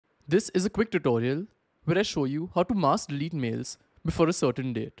This is a quick tutorial where I show you how to mass delete mails before a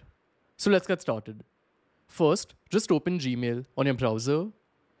certain date. So let's get started. First, just open Gmail on your browser,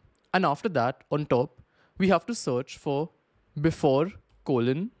 and after that, on top, we have to search for before :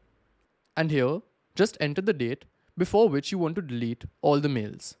 and here, just enter the date before which you want to delete all the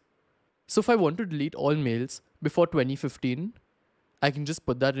mails. So if I want to delete all mails before 2015, I can just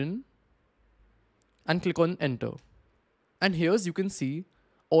put that in and click on enter. And here's you can see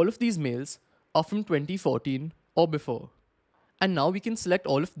all of these mails are from 2014 or before. And now we can select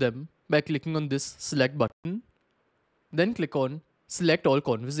all of them by clicking on this select button. Then click on select all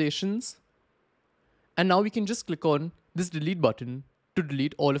conversations. And now we can just click on this delete button to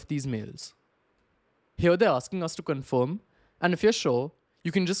delete all of these mails. Here they're asking us to confirm, and if you're sure,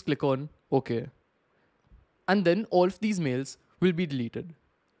 you can just click on OK. And then all of these mails will be deleted.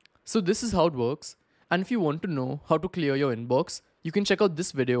 So this is how it works, and if you want to know how to clear your inbox, you can check out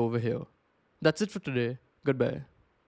this video over here. That's it for today. Goodbye.